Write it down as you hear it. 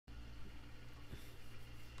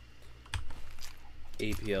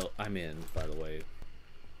APL. I'm in, by the way.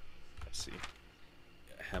 I see.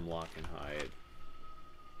 Hemlock and Hyde.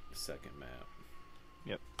 Second map.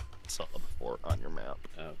 Yep. Saw it before on your map.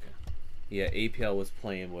 Okay. Yeah, APL was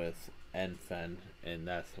playing with Enfen, and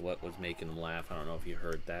that's what was making him laugh. I don't know if you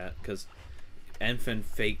heard that, because Enfen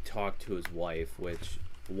fake talked to his wife, which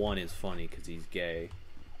one is funny because he's gay,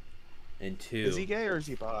 and two, Is he gay or is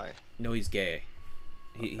he bi? no, he's gay.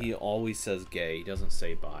 He always says gay. He doesn't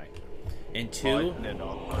say bi. And two,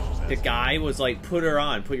 the guy was like, "Put her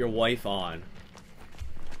on. Put your wife on."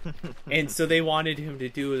 And so they wanted him to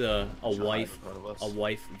do a wife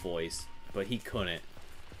voice, but he couldn't.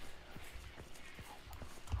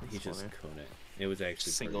 He just couldn't. It was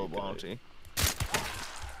actually single bounty.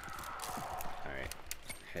 Alright.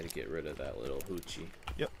 Had to get rid of that little hoochie.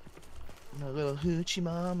 Yep. My little hoochie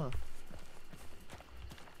mama.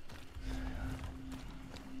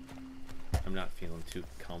 I'm not feeling too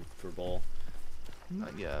comfortable.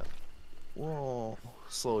 Not yet. We'll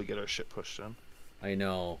slowly get our shit pushed in. I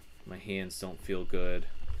know. My hands don't feel good.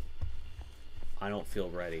 I don't feel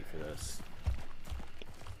ready for this.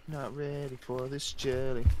 Not ready for this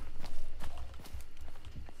jelly.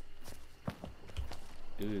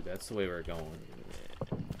 Dude, that's the way we're going.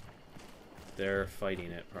 They're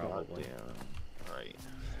fighting it, probably. Right.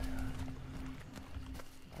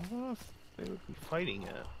 I don't know if they would be fighting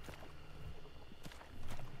it.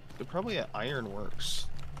 They're probably at Ironworks.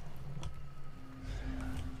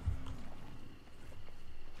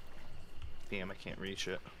 Damn, I can't reach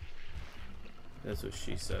it. That's what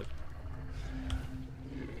she said.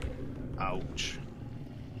 Ouch.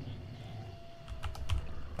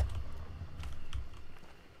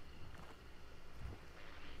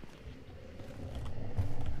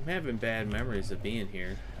 I'm having bad memories of being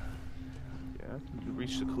here. Yeah, you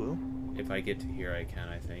reach the clue? If I get to here, I can,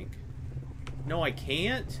 I think. No, I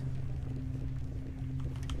can't?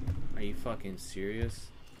 Are you fucking serious?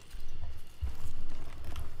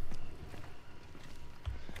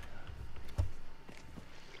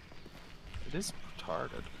 It is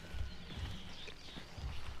retarded.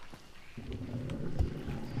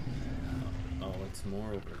 Oh, it's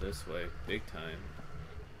more over this way. Big time.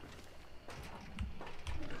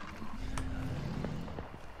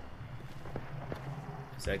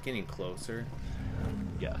 Is that getting closer?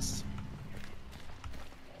 Yes.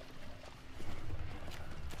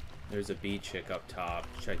 There's a bee chick up top.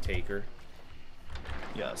 Should I take her?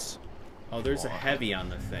 Yes. Oh, there's a heavy on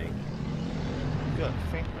the thing. Good.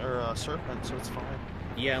 Or serpent, so it's fine.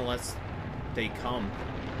 Yeah, unless they come.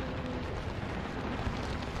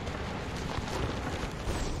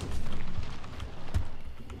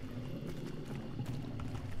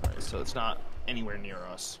 Alright, so it's not anywhere near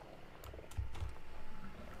us.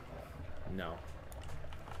 No.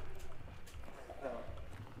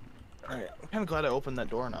 Alright, I'm kind of glad I opened that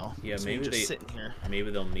door now. Yeah, so maybe just sitting here.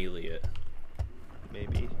 Maybe they'll melee it.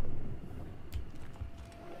 Maybe.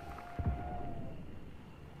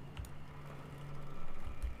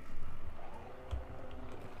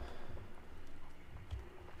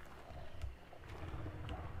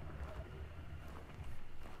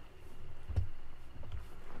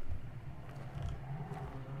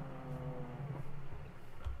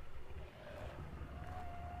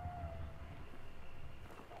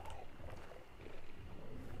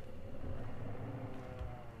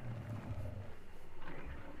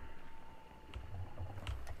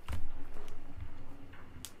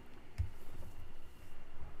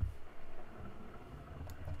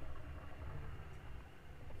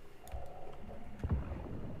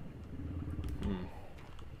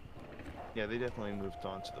 Yeah, they definitely moved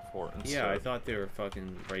on to the fort instead. Yeah, I thought they were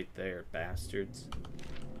fucking right there, bastards.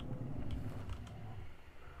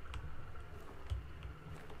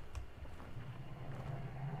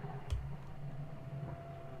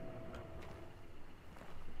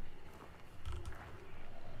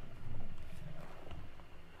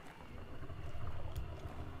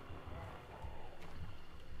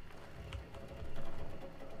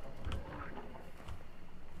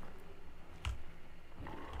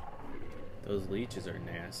 Those leeches are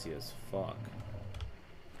nasty as fuck.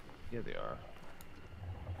 Yeah, they are.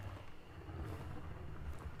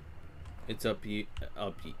 It's up you,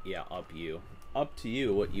 up you. Up to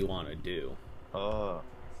you what you want to do.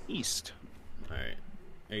 East. Alright.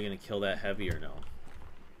 Are you gonna kill that heavy or no?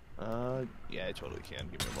 Yeah, I totally can.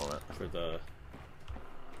 Give me a moment. For the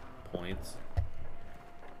points.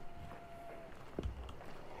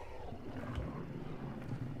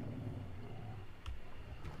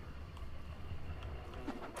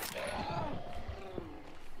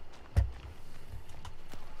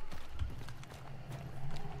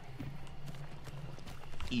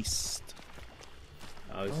 East.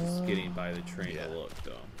 I was just getting by the train to look,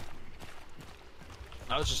 though.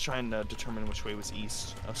 I was just trying to determine which way was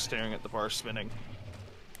east. I was staring at the bar spinning.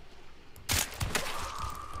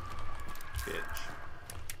 Bitch.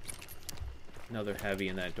 Another heavy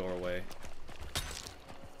in that doorway.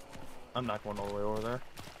 I'm not going all the way over there.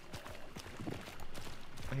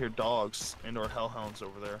 I hear dogs and/or hellhounds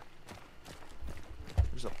over there.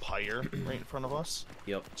 There's a pyre right in front of us.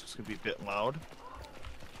 Yep. It's just gonna be a bit loud.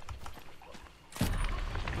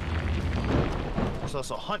 There's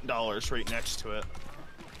also hunt dollars right next to it.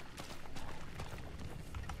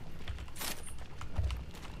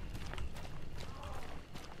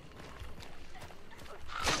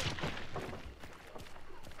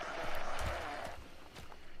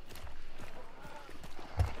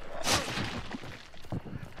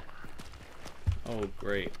 Oh,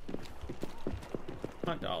 great.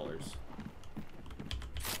 Hunt dollars.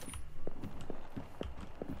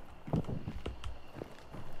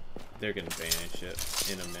 They're gonna banish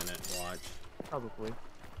it in a minute, watch. Probably.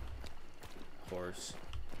 Of course.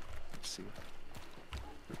 Let's see.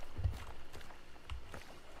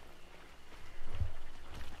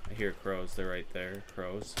 I hear crows, they're right there.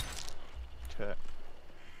 Crows. Okay.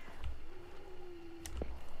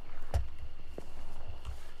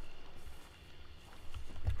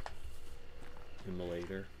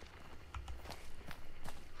 Immolator.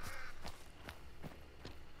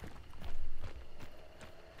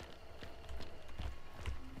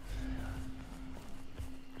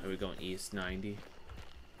 Are we going east 90?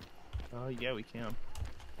 Yeah, we can.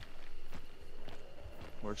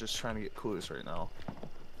 We're just trying to get clues right now.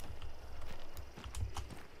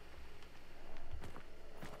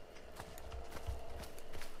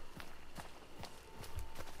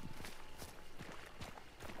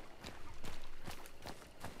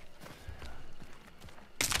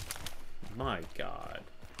 My God.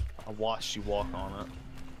 I watched you walk on it.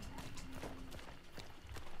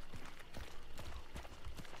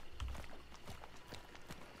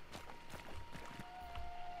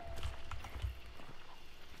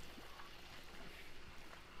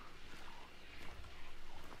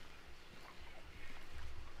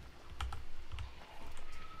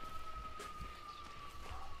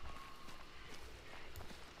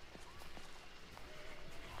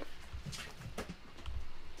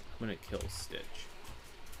 I'm gonna kill Stitch.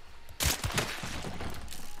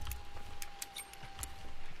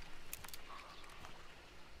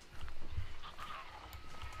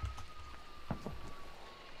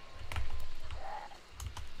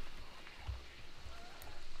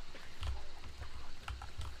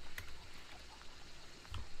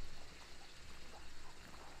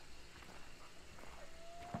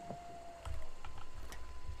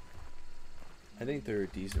 I think they're a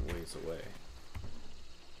decent ways away.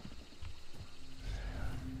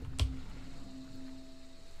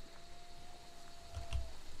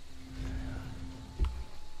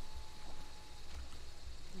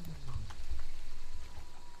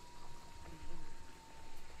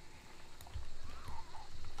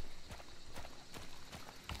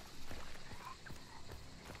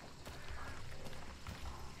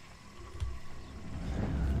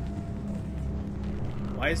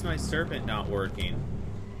 Why is my serpent not working?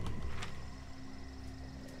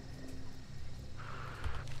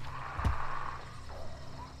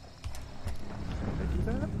 Did I do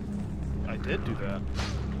that? I did do that.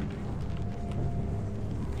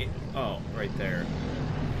 Oh, right there.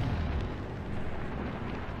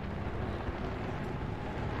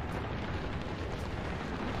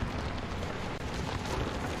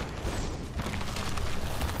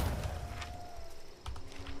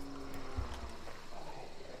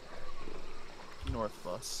 North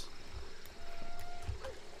of us.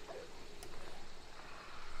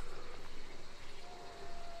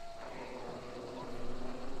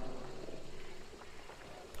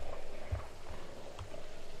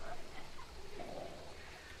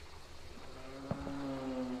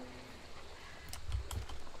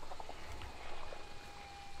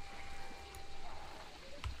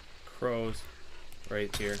 Crows.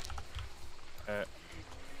 Right here.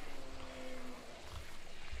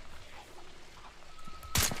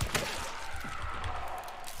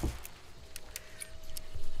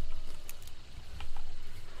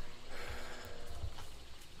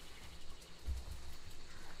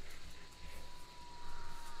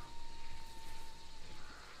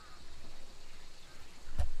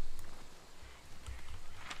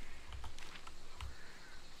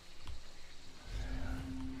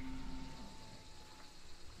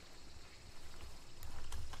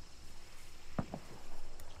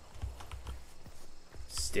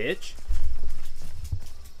 Stitch?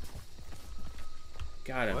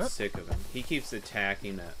 God, I'm What? sick of him. He keeps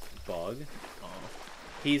attacking that bug. Oh.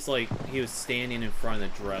 He's like, he was standing in front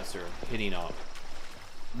of the dresser, hitting up.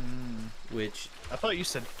 Which... I thought you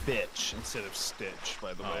said bitch instead of stitch,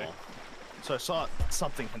 by the way. So I saw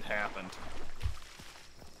something had happened.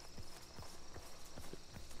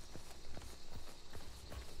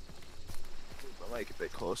 Move the mic a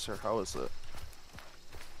bit closer. How is it?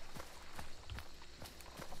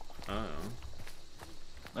 I don't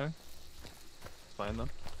know. Okay. Fine then.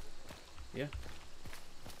 Yeah.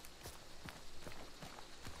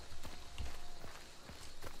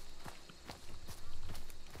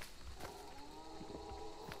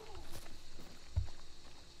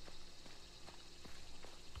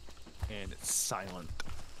 And it's silent.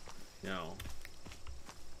 No.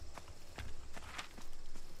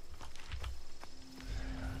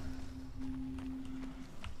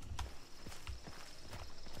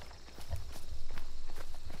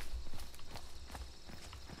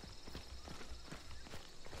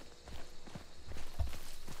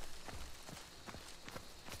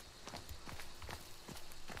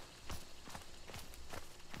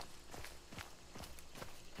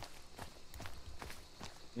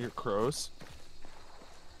 Your crows.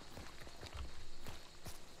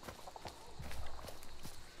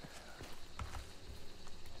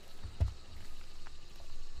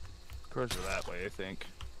 Crows are that way, I think.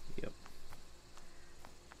 Yep.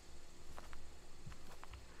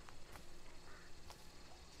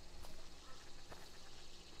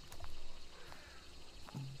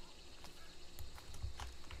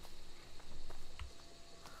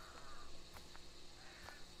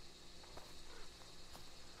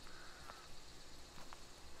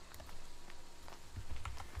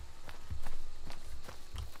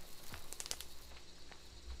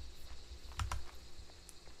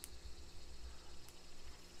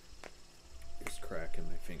 Just cracking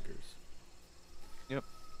my fingers. Yep.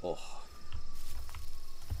 Oh.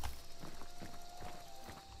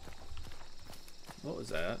 What was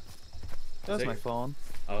that? That's my phone.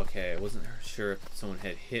 Okay, I wasn't sure if someone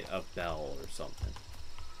had hit a bell or something.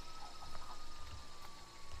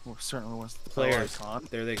 Well, certainly was the Players. icon.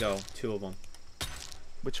 There they go. 2 of them.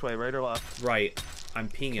 Which way, right or left? Right. I'm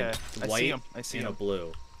pinging. Okay, I White see 'em. I see and a 'em.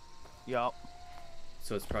 blue. Yup.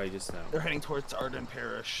 So it's probably just them. They're heading towards Arden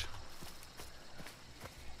Parish.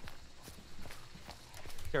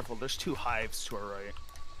 Careful, there's 2 hives to our right.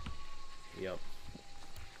 Yep.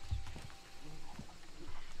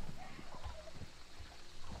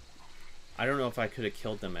 I don't know if I could have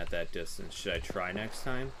killed them at that distance. Should I try next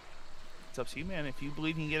time? It's up to you, man. If you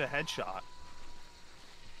believe you can get a headshot.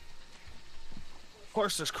 Of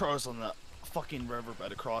course, there's crows on the fucking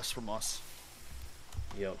riverbed across from us.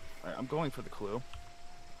 Yep. Alright, I'm going for the clue.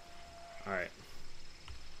 Alright.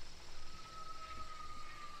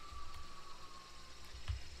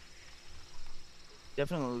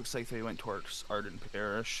 Definitely looks like they went towards Arden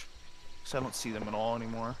Parish. Because I don't see them at all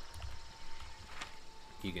anymore.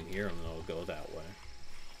 You can hear them, though, go that way.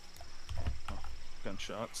 Oh,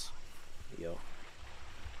 gunshots. Yep.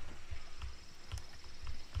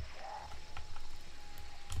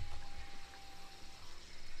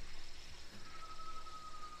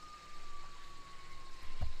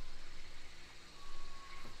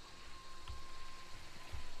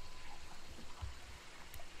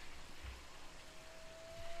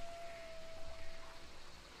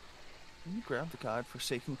 You grab the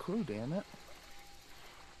godforsaken clue, damn it.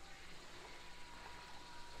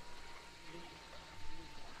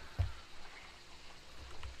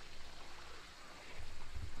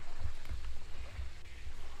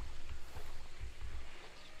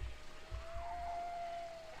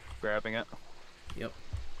 Grabbing it. Yep.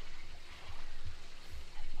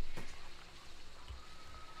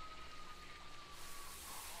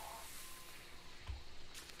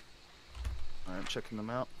 Alright, checking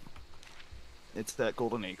them out. It's that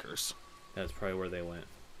Golden Acres. That's probably where they went.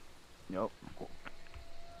 Yep. I'm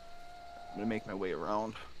gonna make my way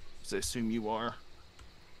around, because I assume you are.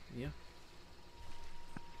 Yeah.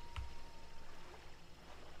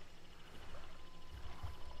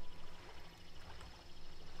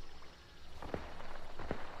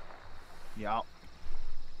 Yeah.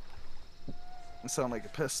 It sounds like a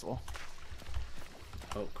pistol.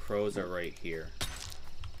 Oh, crows are right here.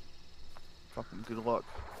 Fucking good luck.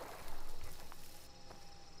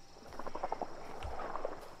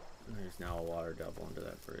 There's now a water double under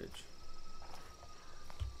that bridge.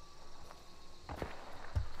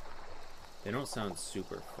 They don't sound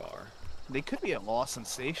super far. They could be at Lawson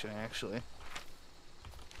Station, actually.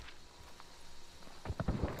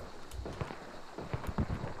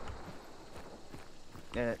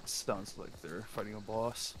 Yeah, it sounds like they're fighting a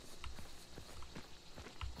boss.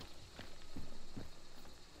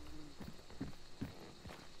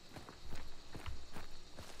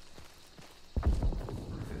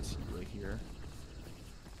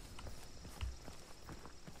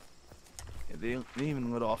 They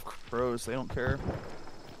even lit off crows. They don't care.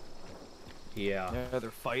 Yeah. Yeah,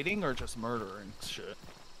 they're fighting or just murdering shit.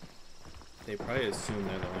 They probably assume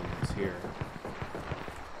they're the ones here.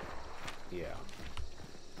 Yeah.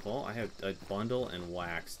 Well, I have a bundle and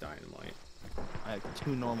wax dynamite. I have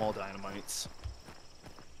 2 normal dynamites.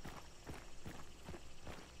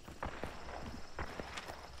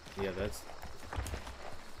 Yeah, that's...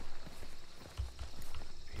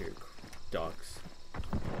 Here, ducks.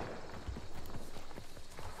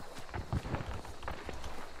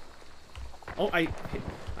 Oh,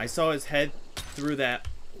 I saw his head through that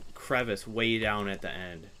crevice way down at the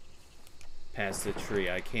end. Past the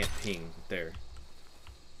tree. I can't ping there.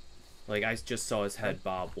 Like, I just saw his head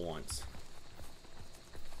bob once.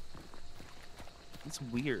 It's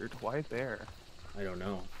weird. Why there? I don't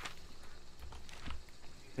know.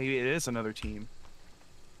 Maybe it is another team.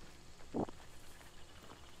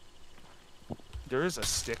 There is a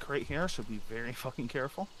stick right here, so be very fucking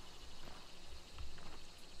careful.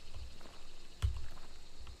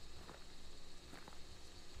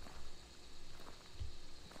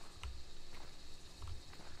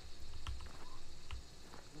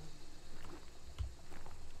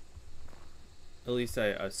 At least I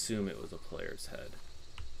assume it was a player's head.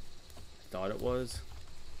 I thought it was.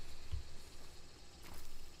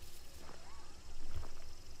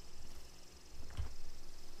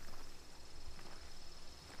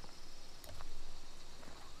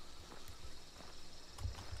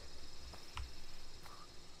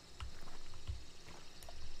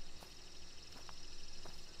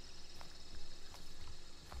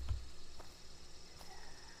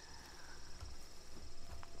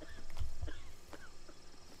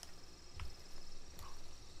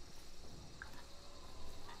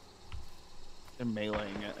 They're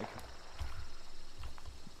meleeing it.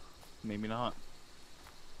 Maybe not.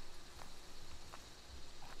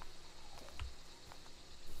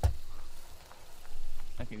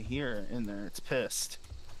 I can hear it in there. It's pissed.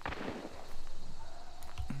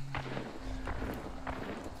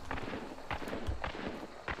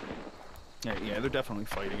 Yeah, they're definitely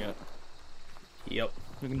fighting it. Yep.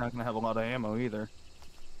 We're not gonna have a lot of ammo either.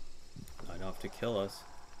 Not enough to kill us.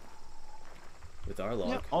 With our luck.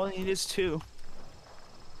 Yeah, all I need is 2.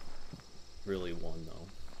 Really 1 though.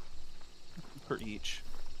 Per each.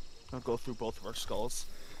 I'll go through both of our skulls.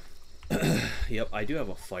 Yep, I do have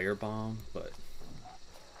a firebomb, but...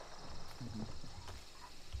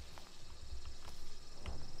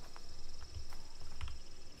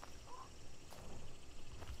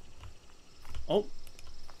 Oh!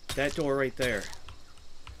 That door right there.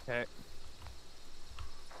 Okay.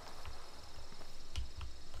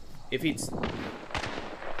 If he'd...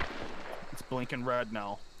 It's blinking red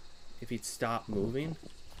now. If he'd stop moving...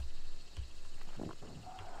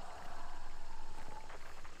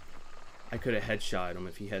 I could have headshot him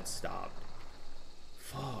if he had stopped.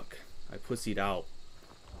 Fuck. I pussied out.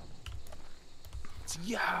 It's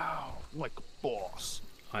yow! Like a boss.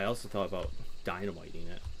 I also thought about dynamiting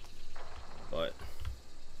it. But...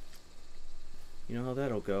 You know how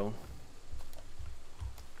that'll go.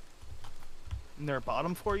 And they're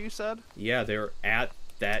bottom floor, you said? Yeah, they're at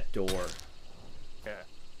that door. Okay.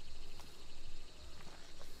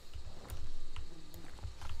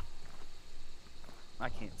 I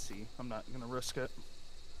can't see. I'm not gonna risk it.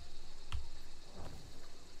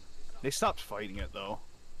 They stopped fighting it though.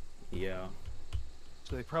 Yeah.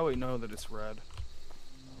 So they probably know that it's red.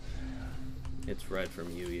 It's red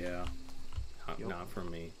from you, yeah. Yep. Not from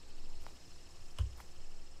me.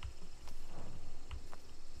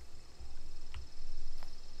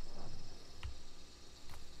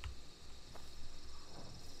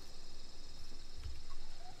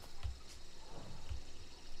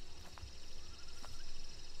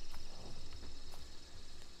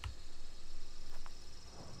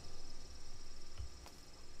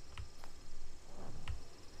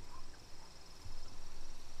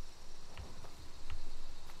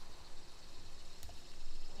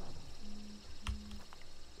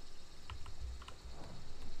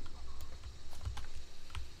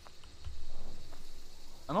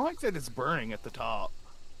 I don't like that it's burning at the top.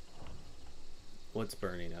 What's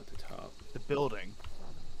burning at the top? The building.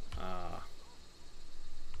 Ah.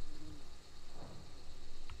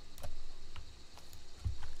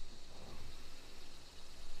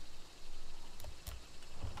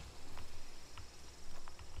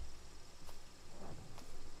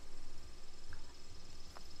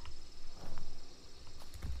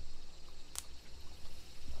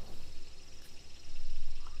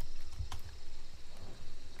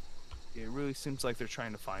 It really seems like they're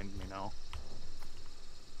trying to find me now.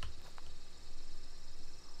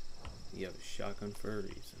 You have a shotgun for a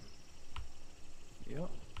reason. Yep.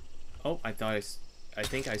 Oh, I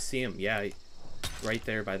think I see him. Yeah, right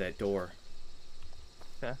there by that door.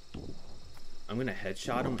 Okay. I'm gonna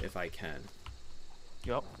headshot him if I can.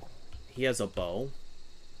 Yep. He has a bow.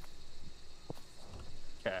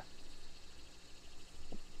 Okay.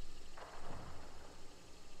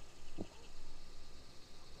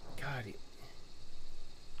 God,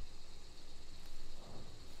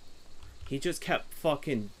 he just kept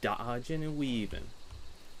fucking dodging and weaving,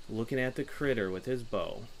 looking at the critter with his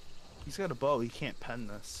bow. He's got a bow. He can't pen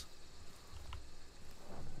this.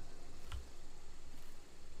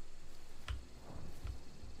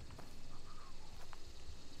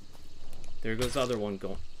 There goes the other one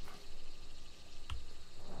going.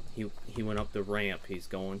 He went up the ramp. He's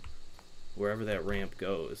going wherever that ramp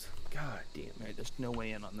goes. God damn it. Right, there's no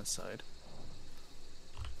way in on this side.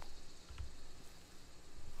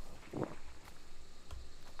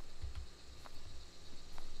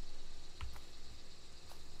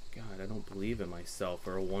 God, I don't believe in myself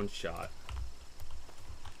for a one shot.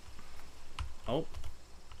 Oh.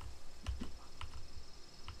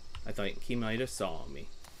 I thought he might have saw me.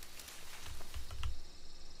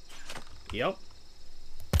 Yep.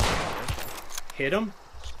 Hit him.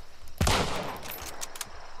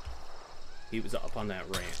 He was up on that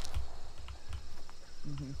ramp.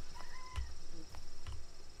 Mm-hmm.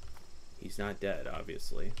 He's not dead,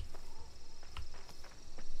 obviously.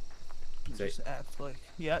 Just act like,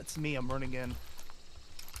 yeah, it's me. I'm running in.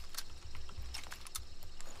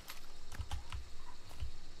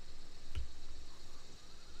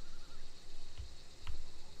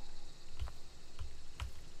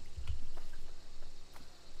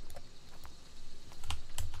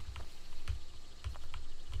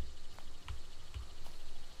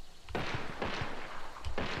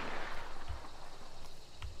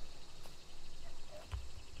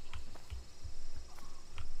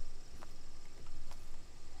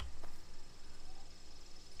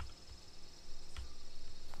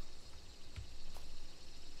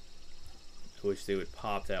 I wish they would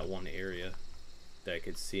pop that one area that I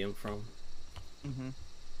could see him from. Mm-hmm.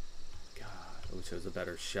 God, I wish it was a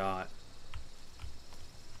better shot.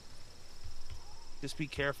 Just be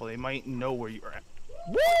careful. They might know where you're at.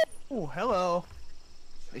 Woo! Hello.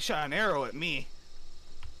 They shot an arrow at me.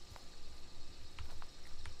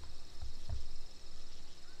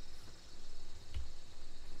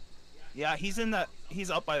 Yeah, he's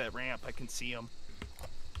up by that ramp. I can see him.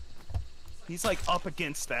 He's like up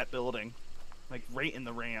against that building. Like right in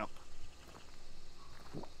the ramp.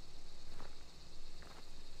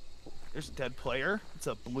 There's a dead player. It's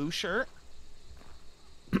a blue shirt.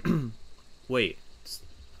 Wait.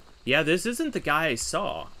 Yeah, this isn't the guy I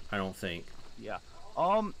saw, I don't think. Yeah.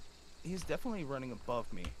 He's definitely running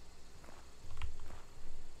above me.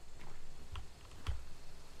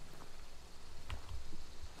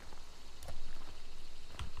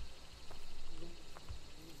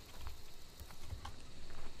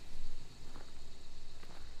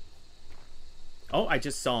 Oh, I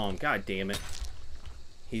just saw him. God damn it.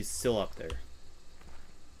 He's still up there.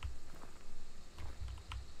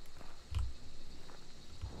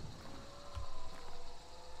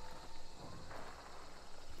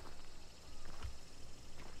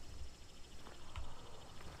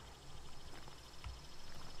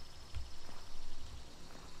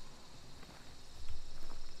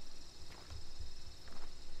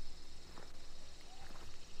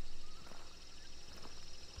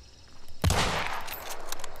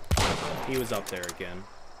 He was up there again.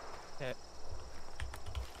 Okay.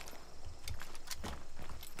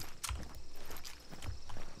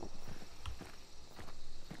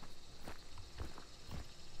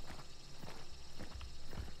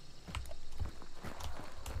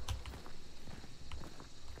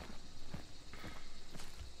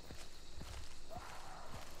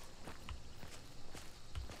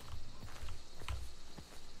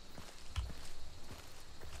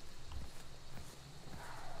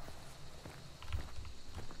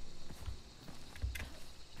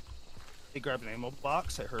 They grabbed an ammo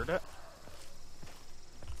box. I heard it.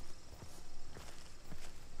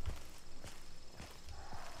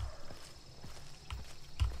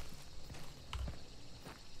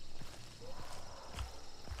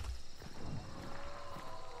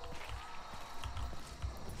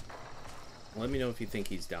 Let me know if you think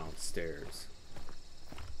he's downstairs.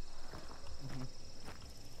 Mm-hmm.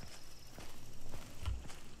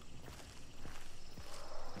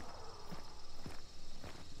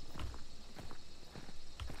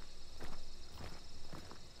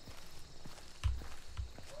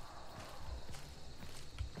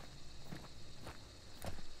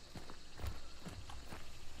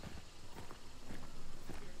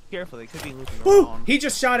 Careful, they could be looping Ooh! around. He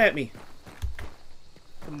just shot at me!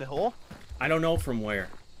 From the hole? I don't know from where.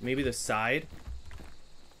 Maybe the side?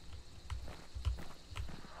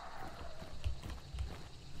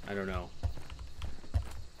 I don't know.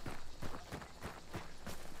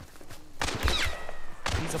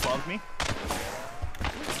 He's above me.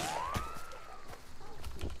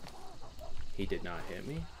 He did not hit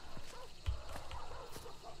me.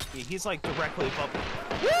 Yeah, he's like directly above me.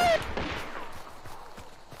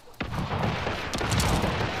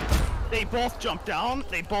 They both jumped down.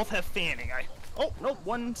 They both have fanning. Oh, nope.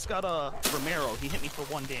 One's got a Romero. He hit me for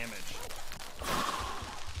 1 damage.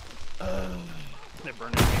 They're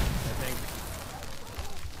burning me, I think.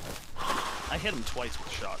 I hit him twice with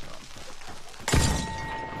a shotgun.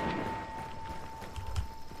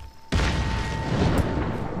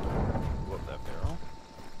 Whoop that barrel.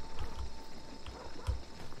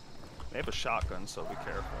 They have a shotgun, so be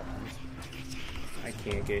careful. I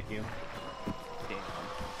can't get you. Damn.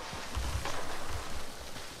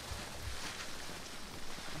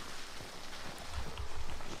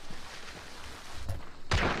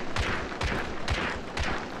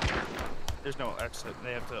 There's no exit.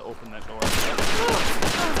 They have to open that door.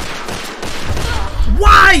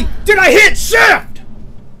 Why did I hit shift?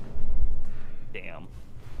 Damn.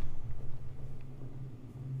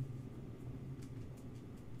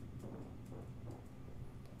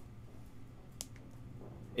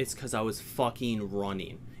 It's because I was fucking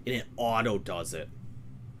running, and it auto does it.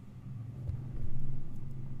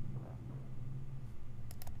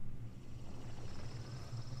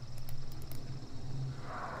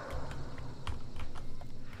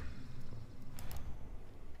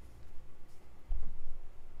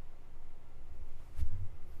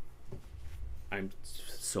 I'm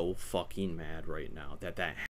so fucking mad right now that